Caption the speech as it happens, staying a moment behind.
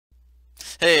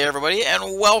Hey everybody,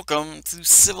 and welcome to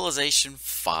Civilization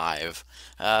 5.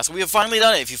 So we have finally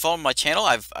done it. If you follow my channel,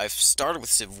 I've started with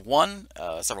Civ 1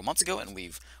 several months ago, and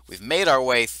we've made our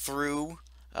way through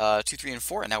 2, 3, and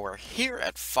 4, and now we're here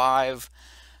at 5,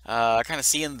 kind of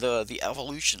seeing the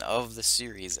evolution of the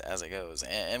series as it goes.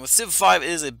 And with Civ 5, it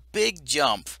is a big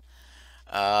jump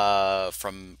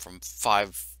from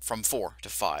 4 to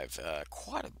 5.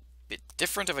 Quite a bit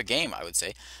different of a game, I would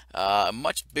say. A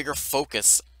much bigger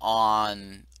focus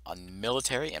on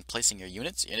military and placing your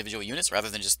units, your individual units, rather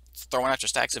than just throwing out your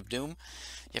stacks of doom.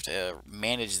 You have to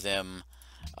manage them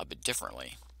a bit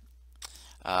differently.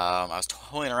 I was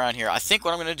toying around here. I think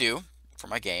what I'm going to do for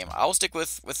my game, I will stick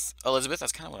with Elizabeth.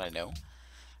 That's kind of what I know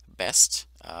best,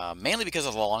 mainly because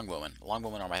of the longbowmen. The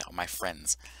longbowmen are my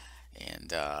friends,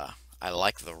 and I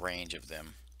like the range of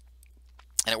them.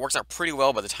 And it works out pretty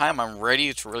well. By the time I'm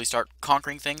ready to really start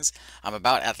conquering things, I'm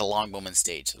about at the longbowman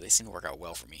stage, so they seem to work out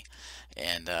well for me.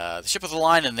 And the ship of the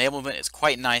line enablement is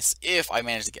quite nice if I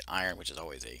manage to get iron, which is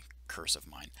always a curse of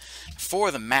mine. For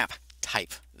the map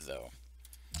type, though,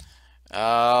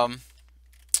 I'm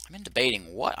in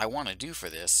debating what I want to do for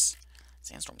this.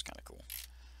 Sandstorm's kind of cool.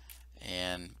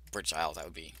 And British Isles, that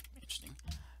would be interesting.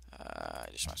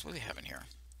 What do we have in here?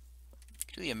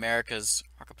 Do the Americas,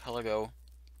 Archipelago.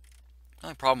 The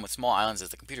only problem with small islands is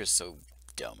the computer is so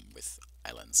dumb with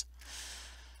islands.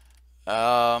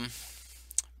 Pangea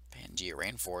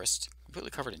rainforest, completely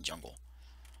covered in jungle.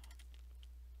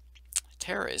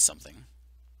 Terra is something.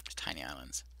 There's tiny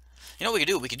islands. You know what we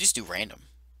could do? We could just do random.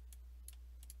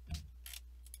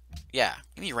 Yeah,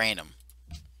 give me random.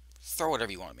 Throw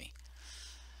whatever you want at me.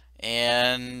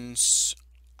 And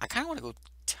I kind of want to go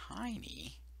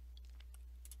tiny.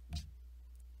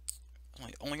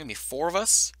 Only gonna be 4 of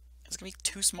us. It's gonna be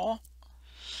too small.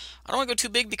 I don't want to go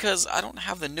too big because I don't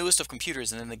have the newest of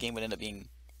computers, and then the game would end up being.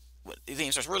 The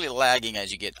game starts really lagging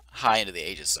as you get high into the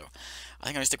ages. So I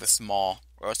think I'm gonna stick with small,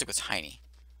 or I'll stick with tiny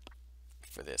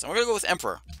for this. And we're gonna go with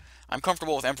Emperor. I'm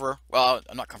comfortable with Emperor. Well,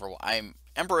 I'm not comfortable.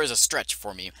 Emperor is a stretch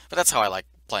for me, but that's how I like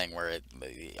playing, where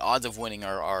the odds of winning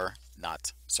are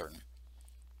not certain.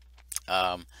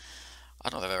 I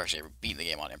don't know if I've actually ever beaten the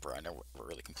game on Emperor. I never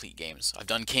really complete games. I've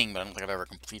done King, but I don't think I've ever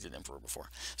completed Emperor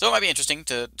before. So it might be interesting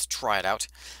to try it out.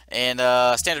 And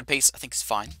standard pace, I think, is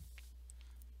fine.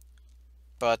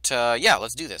 But yeah,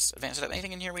 let's do this. Advance.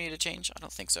 Anything in here we need to change? I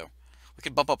don't think so. We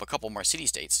could bump up a couple more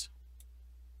city-states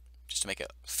just to make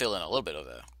it fill in a little bit of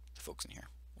the folks in here.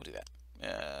 We'll do that.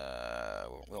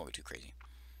 We won't go too crazy.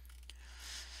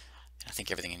 And I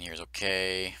think everything in here is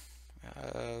okay.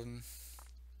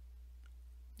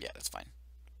 Yeah, that's fine.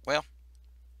 Well,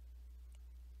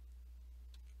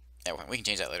 yeah, we can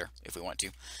change that later if we want to.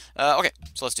 Okay,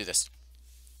 so let's do this.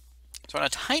 So on a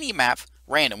tiny map,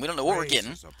 random, we don't know what we're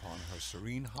getting.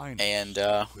 And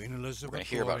we're going to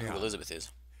hear about who Elizabeth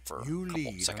is for a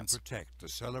couple seconds. You protect the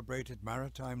celebrated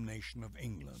maritime nation of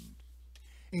England.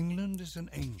 England is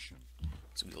an ancient.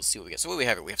 So we will see what we get. So what do we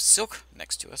have here? We have silk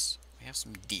next to us. We have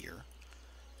some deer.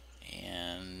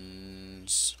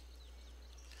 And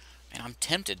man, I'm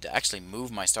tempted to actually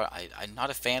move my start. I'm not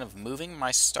a fan of moving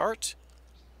my start,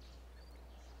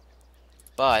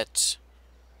 but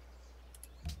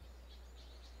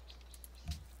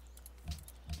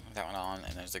that one on,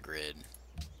 and there's the grid.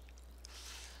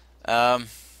 I'm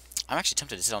actually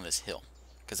tempted to sit on this hill,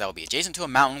 because that will be adjacent to a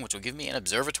mountain, which will give me an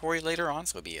observatory later on,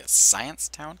 so it'll be a science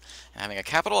town. And having a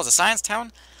capital as a science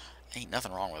town, ain't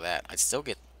nothing wrong with that. I'd still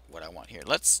get what I want here.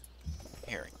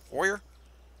 Here, warrior,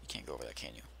 you can't go over there,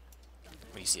 can you?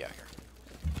 What do you see out here?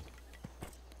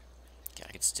 Okay,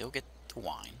 I could still get the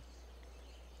wine.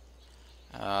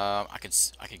 I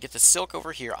could get the silk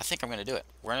over here. I think I'm gonna do it.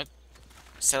 We're gonna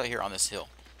set it here on this hill.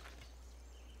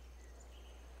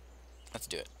 Let's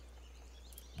do it.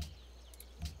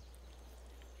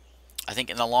 I think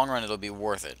in the long run it'll be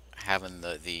worth it having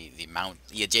the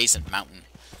adjacent mountain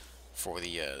for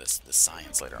the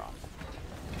science later on.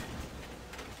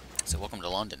 So welcome to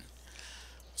London.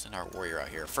 Send our warrior out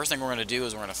here. First thing we're going to do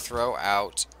is we're going to throw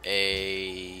out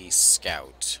a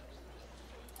scout.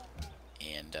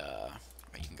 And,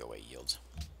 you can go away, yields.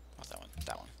 Not that one.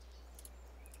 That one.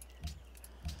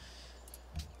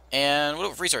 And what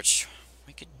about research?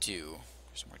 We could do...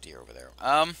 There's some more deer over there.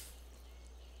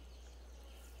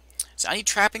 So I need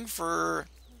trapping for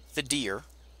the deer.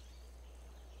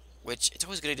 Which, it's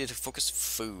always a good idea to focus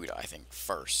food, I think,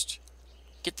 first.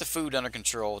 Get the food under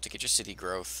control to get your city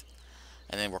growth.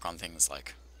 And then work on things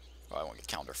like, well, I won't get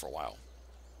calendar for a while.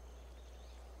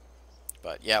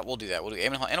 But yeah, we'll do that. We'll do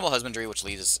animal husbandry, which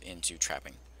leads us into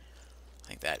trapping. I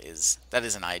think that is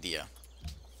an idea.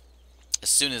 As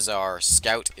soon as our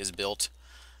scout is built,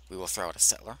 we will throw out a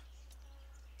settler.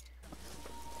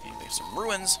 have some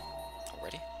ruins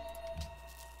already.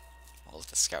 We'll let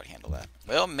the scout handle that.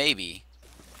 Well, maybe.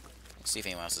 We'll see if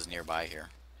anyone else is nearby here.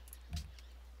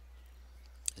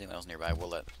 If anyone else nearby, we'll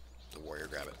let the warrior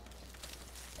grab it.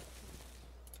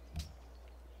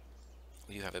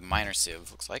 We do have a minor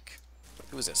civ, looks like.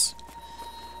 Who is this?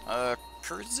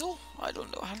 Kurdzil? I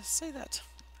don't know how to say that.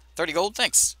 30 gold,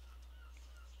 thanks.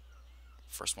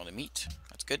 First one to meet.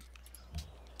 That's good.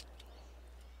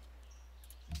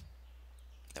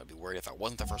 I would be worried if I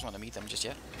wasn't the first one to meet them just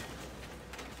yet.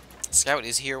 Scout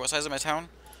is here. What size is my town?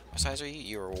 What size are you?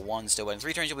 You're 1 still, but in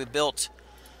 3 turns you'll be built.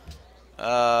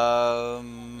 I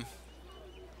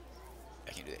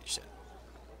can't do that, you said.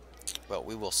 Well,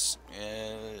 we will...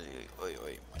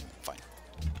 wait, fine.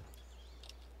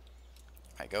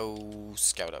 Alright, go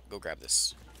scout up. Go grab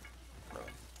this.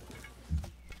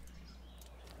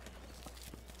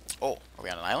 Oh, are we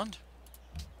on an island?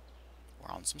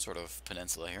 We're on some sort of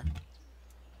peninsula here.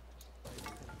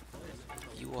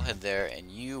 You will head there,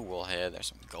 and you will head... There's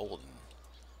some gold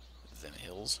in them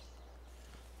hills.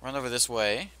 Run over this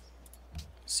way.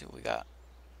 Let's see what we got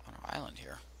on our island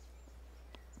here.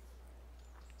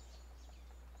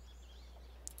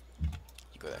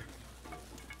 You go there.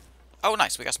 Oh,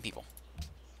 nice. We got some people.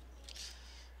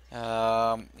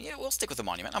 Yeah, we'll stick with the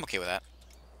monument. I'm okay with that.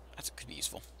 That could be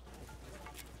useful.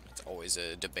 It's always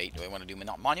a debate. Do I want to do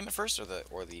monument first or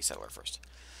the settler first?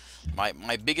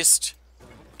 My biggest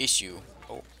issue.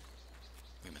 Oh,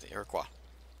 we met the Iroquois.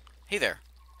 Hey there.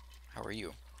 How are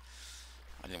you?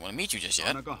 I didn't want to meet you just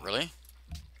yet. Really?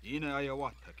 Exactly. You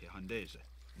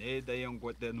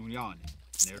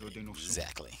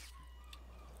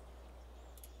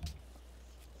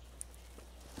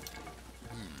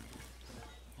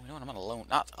know what? I'm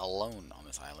not alone on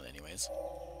this island, anyways.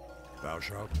 Thou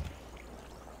shalt.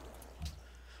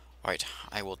 Alright,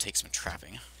 I will take some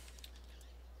trapping.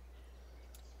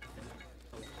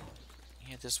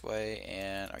 Head this way,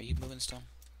 and are you moving still?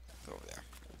 Go over there.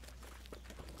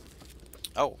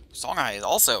 Oh, Songhai is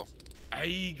also.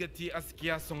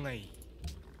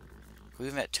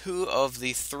 We've met 2 of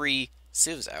the 3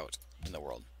 civs out in the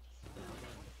world.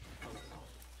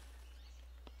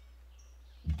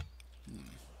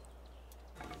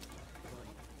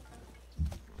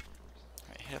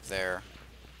 Alright, head up there.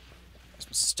 There's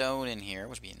some stone in here,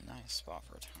 which would be a nice spot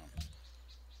for a town.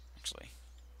 Actually,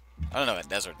 I don't know, that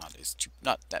desert is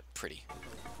not that pretty.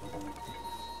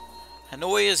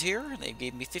 Hanoi is here. They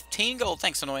gave me 15 gold.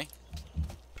 Thanks, Hanoi.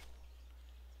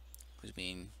 Who's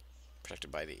being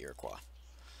protected by the Iroquois.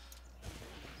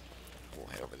 We'll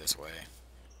head over this way.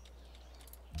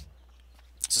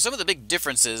 So some of the big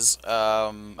differences,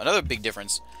 another big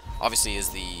difference, obviously, is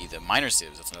the minor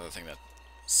civs. That's another thing that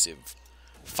Civ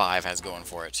 5 has going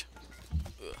for it.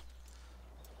 Ugh.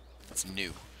 That's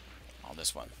new on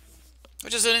this one,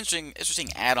 which is an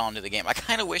interesting add-on to the game. I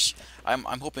kind of wish, I'm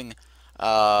hoping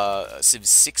Civ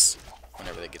 6,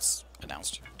 whenever that gets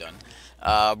announced, done,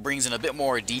 brings in a bit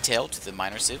more detail to the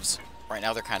minor civs. Right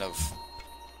now they're kind of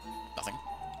nothing.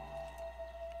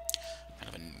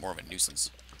 Kind of more of a nuisance.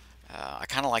 I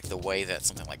kind of like the way that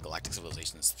something like Galactic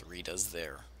Civilizations 3 does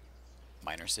their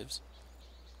minor civs.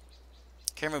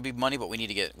 Camera would be money, but we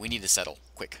need to settle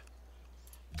quick.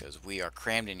 Because we are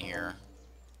crammed in here.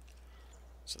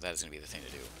 So that is going to be the thing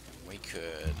to do. We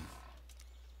could...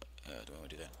 do I want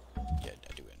to do that? Yeah,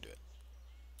 I do want to do it.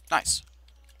 Nice.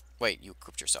 Wait, you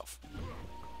equipped yourself.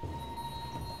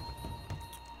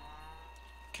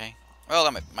 Okay. Well,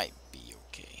 that might be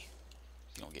okay.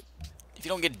 If you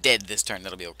don't get dead this turn,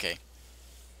 that'll be okay.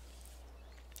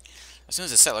 As soon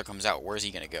as the settler comes out, where's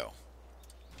he going to go?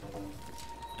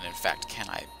 And in fact, can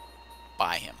I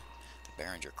buy him? The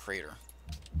Behringer Crater.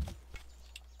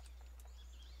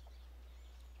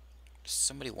 Does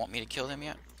somebody want me to kill him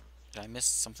yet? Did I miss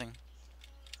something?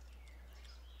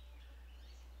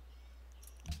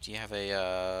 Do you have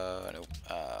a, no,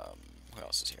 what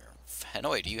else is here?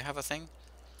 Hanoi, do you have a thing?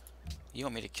 You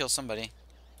want me to kill somebody?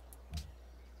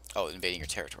 Oh, invading your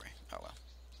territory. Oh, well.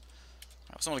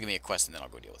 Someone will give me a quest and then I'll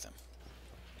go deal with him.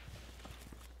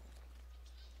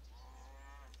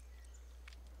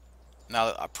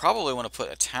 Now, I probably want to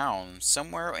put a town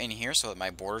somewhere in here so that my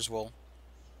borders will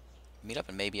meet up,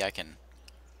 and maybe I can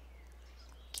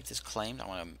keep this claimed. I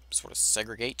want to sort of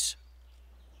segregate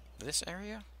this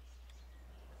area.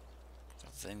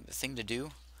 The thing to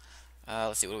do.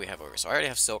 Let's see, what do we have over here? So I already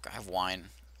have silk, I have wine.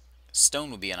 Stone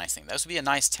would be a nice thing. This would be a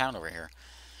nice town over here.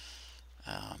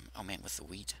 Oh man, with the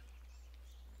wheat.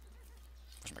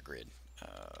 Where's my grid? There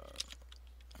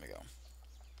we go.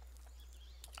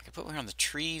 I could put one on the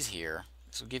trees here.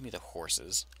 This will give me the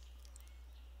horses.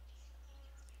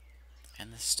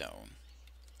 And the stone.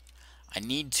 I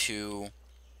need to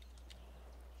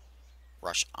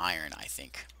rush iron, I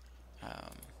think.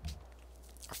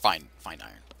 Or find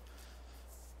iron.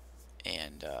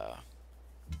 And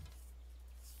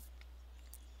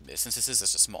since this is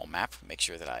just a small map, make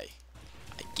sure that I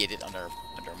get it under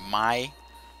my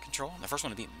control. And the first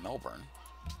one to beat Melbourne.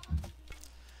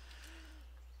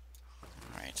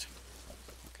 Alright.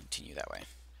 We'll continue that way.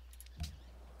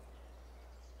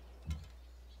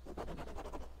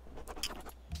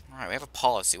 Alright, we have a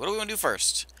policy. What do we want to do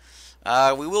first?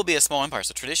 We will be a small empire,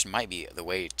 so tradition might be the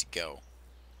way to go.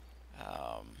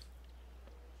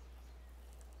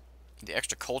 The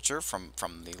extra culture from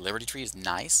the Liberty Tree is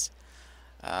nice.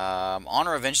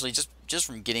 Honor eventually just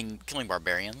from killing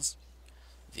barbarians.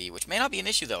 Which may not be an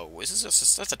issue though. This is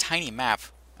that's a tiny map.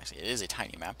 Actually, it is a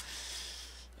tiny map.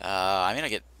 I may not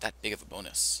get that big of a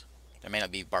bonus. There may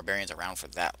not be barbarians around for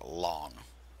that long.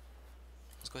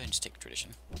 Let's go ahead and just take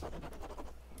tradition.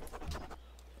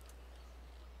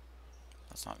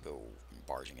 Let's not go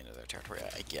barging into their territory,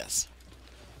 I guess.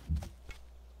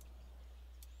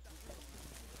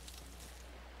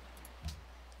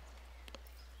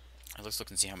 Let's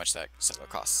look and see how much that settler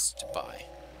costs to buy.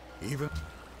 Even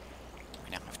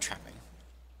We now have trapping.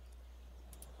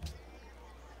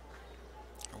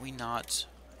 Are we not?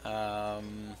 I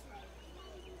don't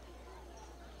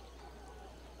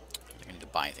think I need to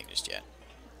buy anything just yet.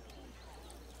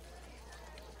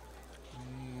 I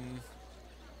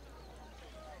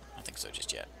don't think so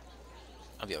just yet.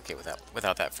 I'll be okay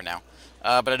without that for now.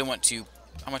 But I don't want to.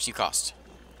 How much do you cost?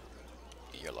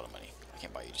 You're a lot of money. I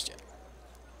can't buy you just yet.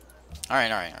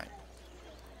 Alright. Alright,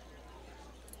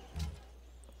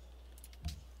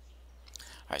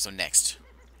 so next.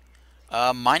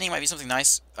 Mining might be something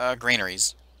nice.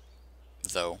 Granaries,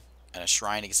 though. And a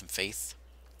shrine to get some faith.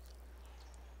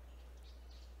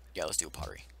 Yeah, let's do a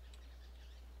pottery.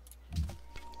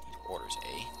 Orders,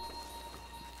 eh?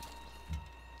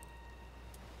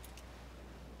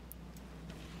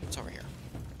 What's over here?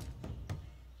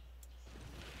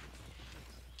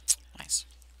 Nice.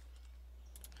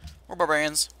 More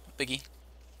barbarians. Biggie.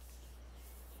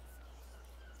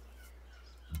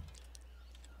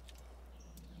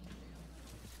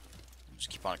 Just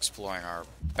keep on exploring our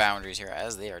boundaries here,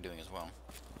 as they are doing as well.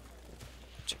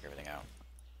 Check everything out.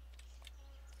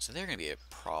 So they're going to be a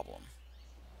problem.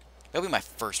 That'll be my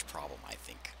first problem, I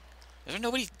think. Is there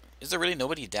nobody? Is there really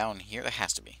nobody down here? There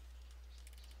has to be.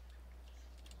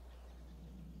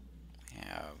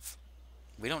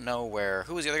 We don't know where.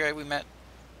 Who was the other guy we met?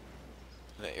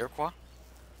 The Iroquois? I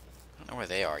don't know where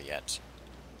they are yet.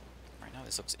 Right now,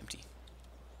 this looks empty.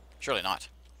 Surely not.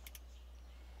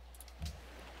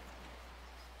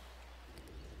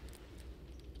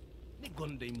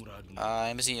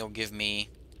 Embassy will give me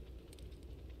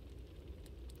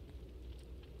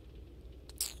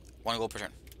 1 gold per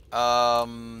turn.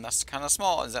 That's kind of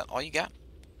small. Is that all you got?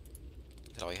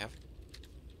 Is that all you have?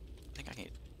 I think I can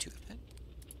get 2 of it.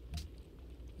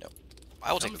 No.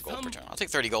 I will take a gold per turn. I'll take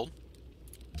 30 gold.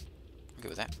 I'm good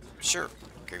with that. Sure.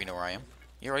 I don't care if you know where I am.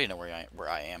 You already know where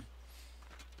I am.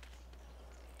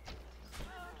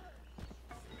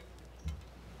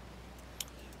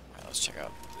 Alright, let's check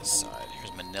out this side.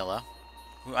 Here's Manila.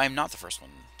 Who I'm not the first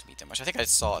one to meet them much. I think I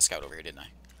saw a scout over here, didn't I?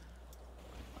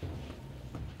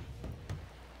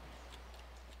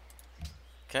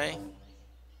 Okay.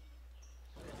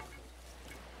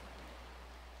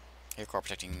 Iroquois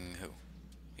protecting who? Who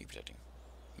are you protecting?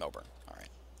 Melbourne. Alright.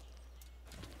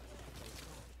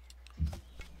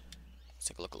 Let's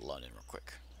take a look at London real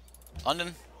quick.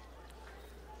 London.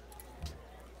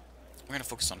 We're gonna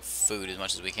focus on food as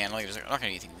much as we can. Like, there's not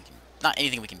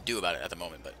anything we can do about it at the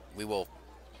moment, but we will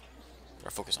put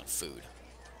our focus on food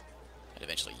and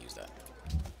eventually use that.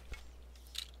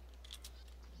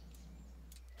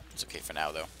 It's okay for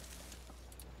now, though.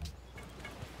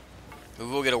 We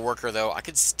will get a worker, though. I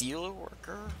could steal a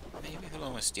worker, maybe. Who do I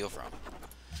want to steal from?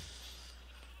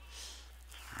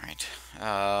 All right.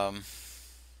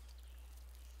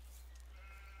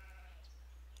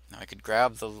 Now I could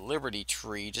grab the Liberty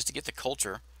Tree just to get the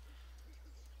culture.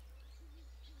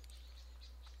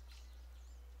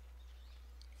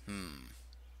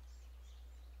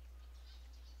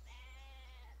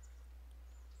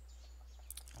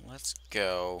 Let's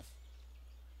go.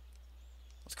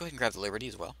 Let's go ahead and grab the Liberty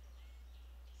as well.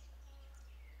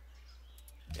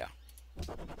 Yeah.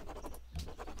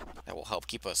 That will help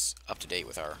keep us up to date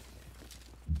with our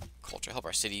culture, help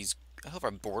our cities, help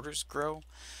our borders grow,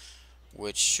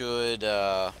 which should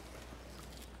help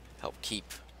keep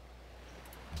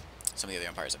some of the other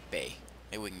empires at bay.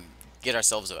 Maybe we can get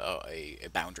ourselves a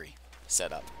boundary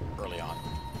set up early on.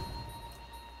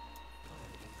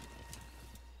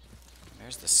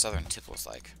 Where's the southern tip looks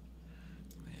like?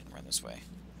 Go ahead and run this way.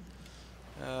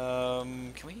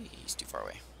 Can we? He's too far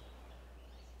away.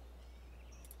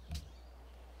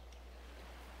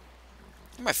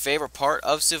 My favorite part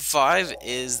of Civ 5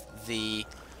 is the...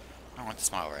 I don't like the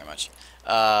smile very much.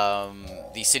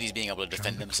 The cities being able to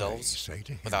defend themselves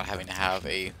without having to have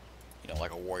a, you know,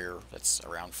 like a warrior that's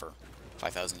around for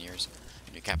 5,000 years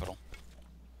in your capital.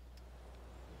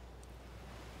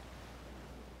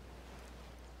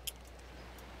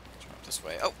 Let's run up this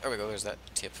way. Oh, there we go. There's that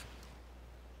tip.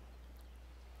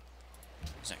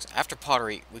 What's next? After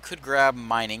pottery, we could grab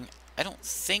mining. I don't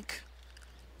think...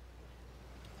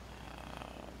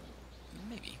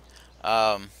 maybe.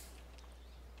 I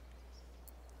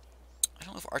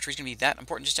don't know if archery's going to be that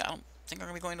important just yet. I don't think I'm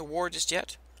going to be going to war just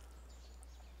yet.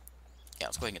 Yeah,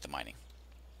 let's go ahead and get the mining.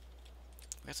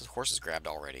 We got those horses grabbed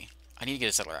already. I need to get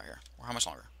a settler out here. Or how much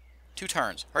longer? 2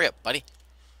 turns. Hurry up, buddy.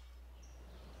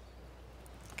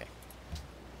 Okay.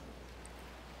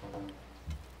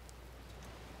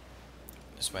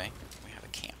 This way, we have a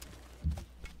camp.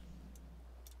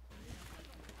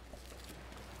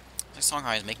 I saw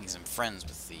how I was making some friends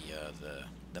with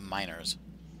the miners.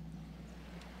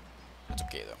 That's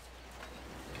okay though.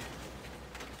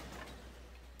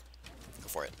 Go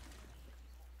for it.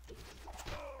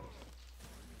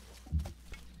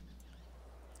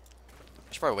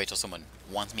 I should probably wait till someone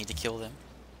wants me to kill them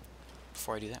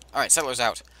before I do that. Alright, settler's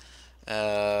out.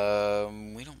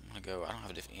 We don't want to go. I don't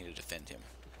have a need to defend him.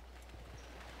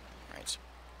 Alright.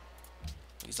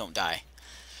 Please don't die.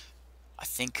 I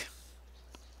think...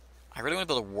 I really want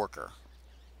to build a worker.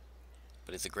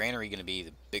 But is the granary going to be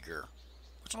the bigger?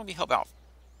 Which one will be help out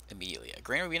immediately? A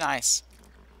granary would be nice.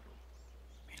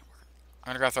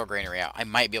 I'm going to throw a granary out. I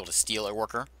might be able to steal a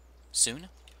worker soon.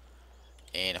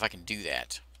 And if I can do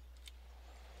that,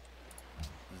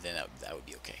 then that would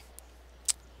be okay.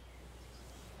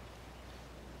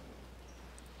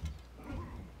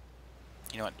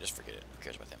 You know what? Just forget it. Who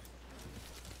cares about them?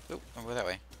 Oop, I'll go that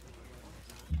way.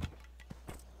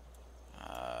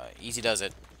 Easy does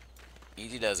it.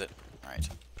 Easy does it. Alright.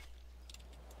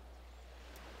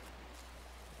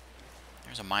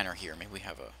 There's a miner here. Maybe we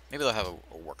have a... Maybe they'll have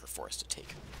a worker for us to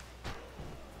take.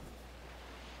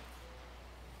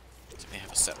 So we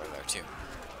have a settler there too.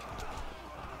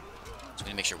 So we need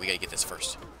to make sure we gotta get this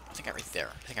first. I think I right there.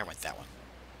 I think I went that one.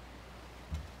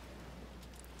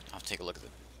 I'll have to take a look at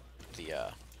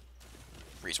the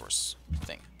resource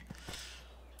thing.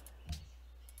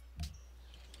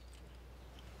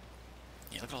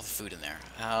 Yeah, look at all the food in there.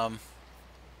 That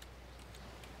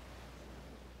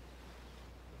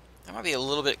might be a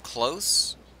little bit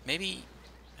close. Maybe...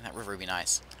 And that river would be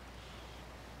nice.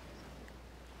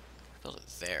 Build it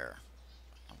there. I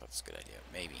don't know if that's a good idea.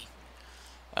 Maybe.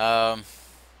 And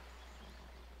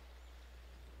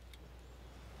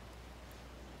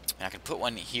I could put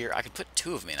one here. I could put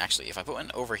 2 of them in, actually. If I put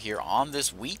one over here on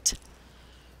this wheat,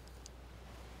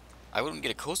 I wouldn't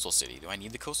get a coastal city. Do I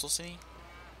need the coastal city?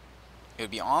 It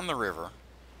would be on the river,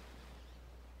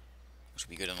 which would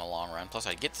be good in the long run. Plus,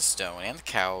 I'd get the stone and the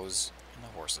cows and the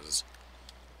horses.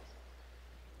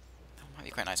 That might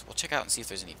be quite nice. We'll check out and see if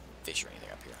there's any fish or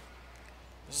anything up here.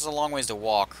 This is a long ways to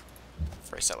walk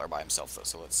for a settler by himself, though,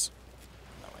 so let's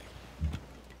go that way.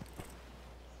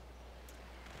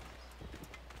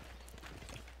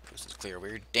 Okay, coast is clear.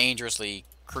 We're dangerously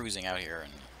cruising out here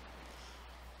in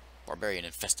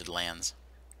barbarian-infested lands.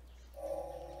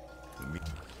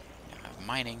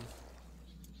 Mining.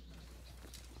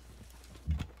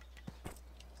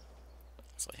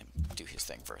 Let's let him do his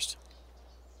thing first.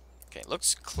 Okay,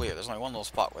 looks clear. There's only one little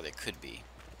spot where they could be.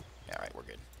 Yeah, alright, we're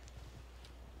good.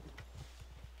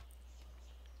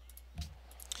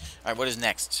 Alright, what is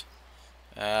next?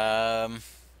 I don't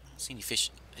see any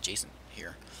fish adjacent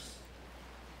here.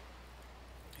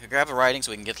 I could grab the writing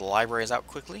so we can get the libraries out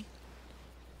quickly.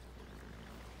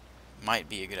 Might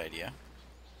be a good idea.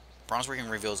 Bronze working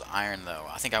reveals iron, though.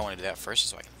 I think I want to do that first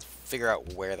so I can figure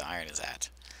out where the iron is at.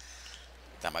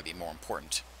 That might be more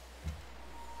important.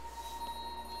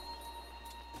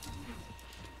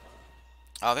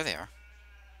 Oh, there they are.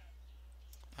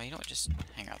 Oh, you know what? Just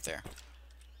hang out there. Do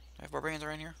I have barbarians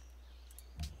around here?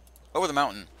 Over the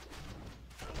mountain.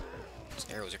 Those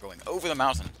arrows are going over the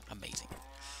mountain. Amazing.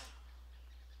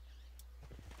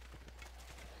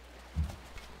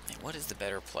 And what is the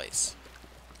better place?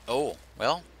 Oh,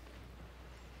 well...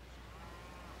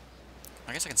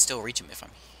 I guess I can still reach him if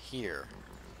I'm here.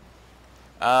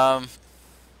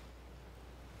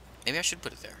 Maybe I should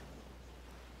put it there.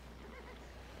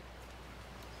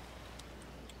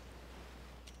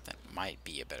 That might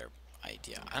be a better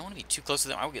idea. I don't want to be too close to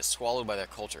them. I will get swallowed by their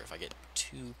culture if I get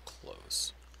too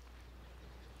close.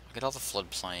 Get all the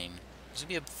floodplain. This would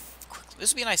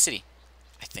be a nice city,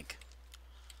 I think.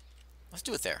 Let's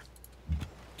do it there.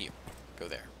 You go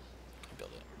there.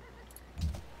 Build it.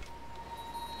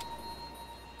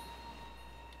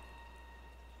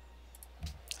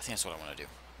 I think that's what I want to do.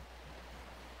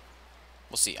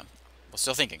 We'll see. I'm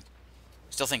still thinking.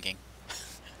 Still thinking.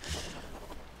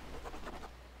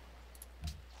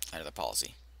 Another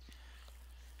policy.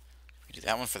 We do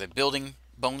that one for the building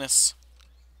bonus.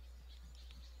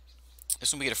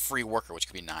 This one we get a free worker, which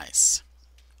could be nice.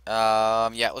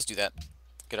 Yeah, let's do that.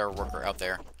 Get our worker out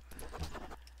there.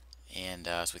 And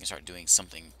so we can start doing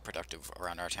something productive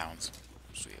around our towns,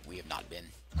 which we have not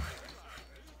been.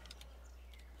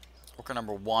 Worker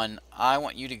number 1, I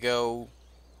want you to go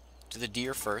to the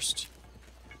deer first.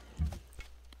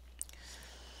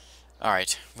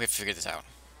 Alright, we have to figure this out.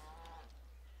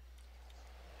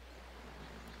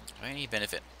 Do I any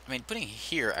benefit? I mean, putting it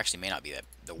here actually may not be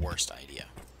the worst idea.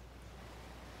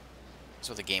 That's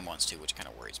what the game wants to, which kind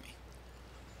of worries me.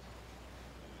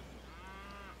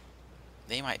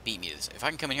 They might beat me to this. If I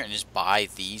can come in here and just buy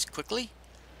these quickly,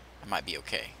 I might be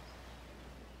okay.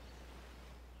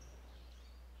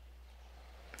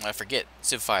 I forget,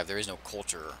 Civ 5, there is no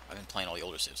culture. I've been playing all the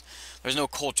older Civs. There's no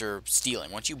culture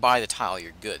stealing. Once you buy the tile,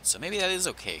 you're good. So maybe that is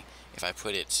okay if I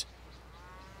put it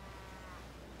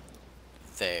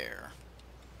there.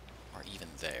 Or even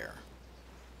there.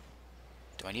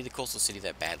 Do I need the coastal city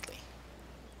that badly?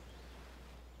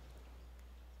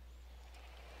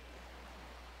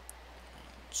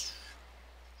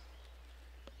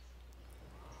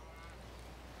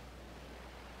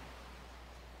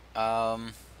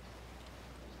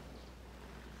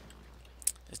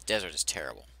 This desert is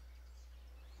terrible.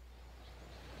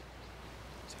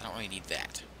 So I don't really need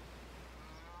that.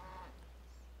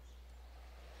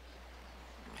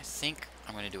 I think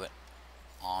I'm going to do it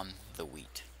on the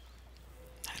wheat.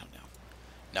 I don't know.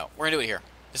 No, we're going to do it here.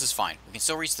 This is fine. We can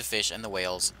still reach the fish and the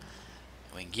whales.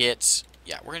 And we can get...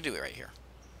 Yeah, we're going to do it right here.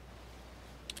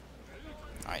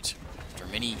 Alright. After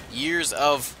many years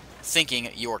of thinking,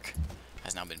 York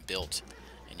has now been built.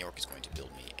 And York is going to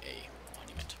build me a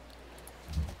monument.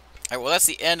 Alright, well, that's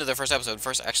the end of the first episode.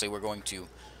 First, actually, we're going to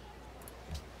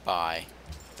buy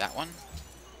that one.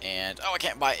 And... Oh, I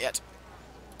can't buy it yet.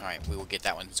 Alright, we will get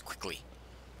that one quickly.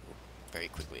 Very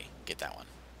quickly get that one.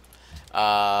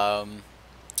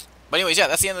 But anyways, yeah,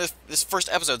 that's the end of this first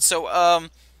episode. So,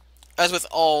 as with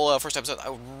all first episodes, I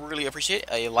would really appreciate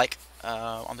a like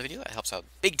on the video. That helps out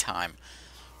big time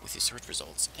with your search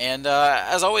results. And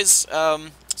as always,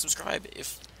 subscribe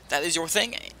if that is your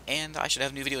thing. And I should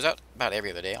have new videos out about every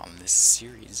other day on this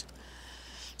series.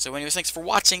 So anyways, thanks for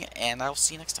watching, and I'll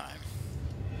see you next time.